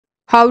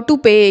How to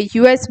pay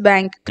US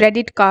bank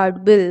credit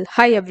card bill.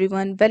 Hi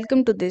everyone,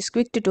 welcome to this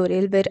quick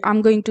tutorial where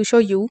I'm going to show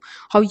you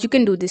how you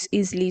can do this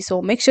easily.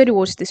 So make sure you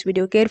watch this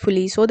video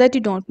carefully so that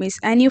you don't miss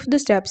any of the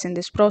steps in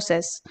this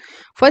process.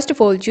 First of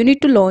all, you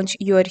need to launch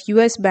your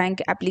US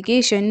bank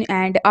application,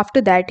 and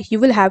after that you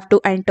will have to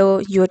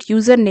enter your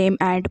username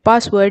and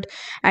password,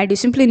 and you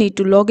simply need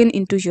to log in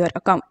into your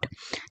account.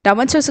 Now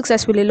once you're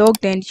successfully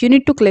logged in, you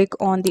need to click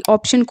on the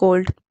option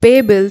called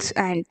pay bills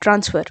and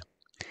transfer.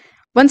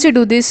 Once you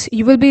do this,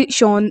 you will be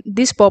shown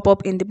this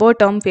pop-up in the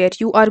bottom where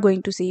you are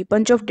going to see a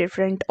bunch of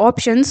different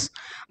options.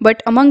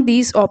 But among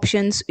these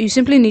options, you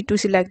simply need to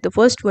select the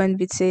first one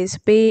which says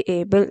pay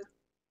a bill.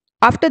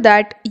 After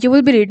that, you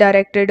will be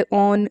redirected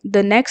on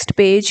the next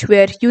page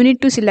where you need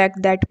to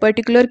select that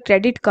particular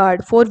credit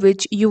card for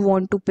which you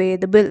want to pay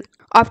the bill.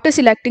 After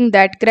selecting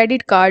that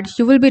credit card,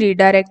 you will be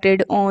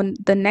redirected on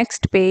the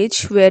next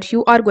page where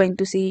you are going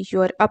to see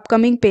your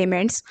upcoming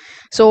payments.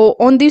 So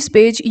on this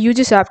page, you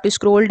just have to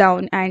scroll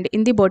down, and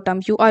in the bottom,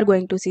 you are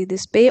going to see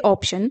this pay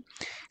option.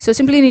 So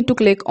simply need to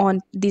click on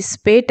this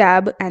pay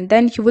tab, and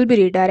then you will be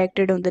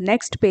redirected on the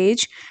next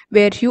page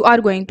where you are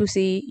going to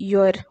see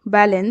your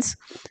balance.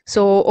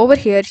 So over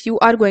here, you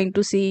are going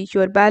to see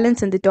your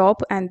balance in the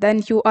top, and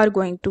then you are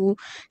going to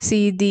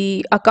see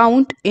the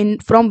account in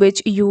from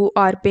which you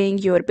are paying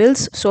your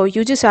bills. So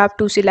you just have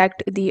to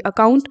select the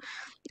account,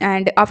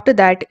 and after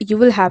that you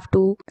will have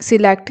to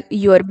select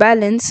your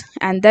balance,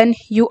 and then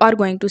you are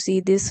going to see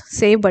this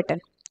save button.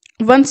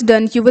 Once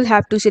done, you will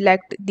have to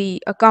select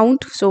the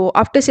account. So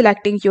after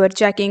selecting your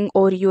checking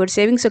or your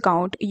savings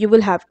account, you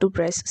will have to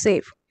press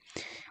save.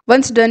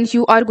 Once done,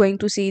 you are going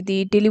to see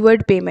the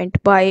delivered payment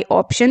by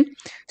option.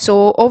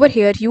 So over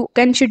here you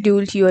can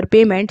schedule your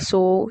payment,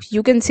 so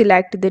you can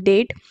select the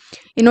date.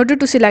 In order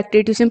to select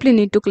it, you simply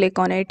need to click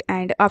on it,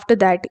 and after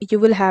that you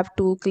will have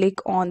to click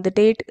on the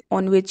date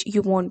on which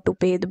you want to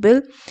pay the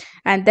bill,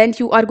 and then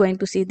you are going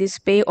to see this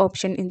pay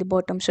option in the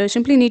bottom. So you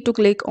simply need to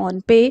click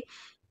on pay,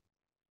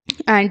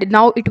 and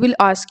now it will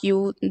ask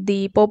you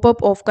the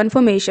pop-up of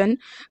confirmation.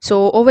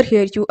 So over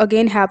here you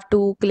again have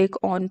to click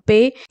on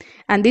pay,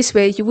 and this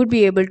way you would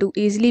be able to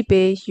easily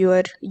pay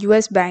your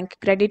US bank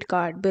credit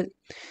card bill.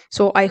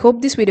 So I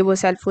hope this video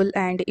was helpful,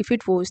 and if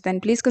it was, then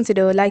please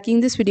consider liking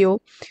this video,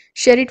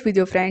 share it with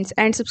your friends,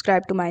 and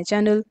subscribe to my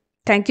channel.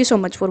 Thank you so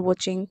much for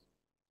watching.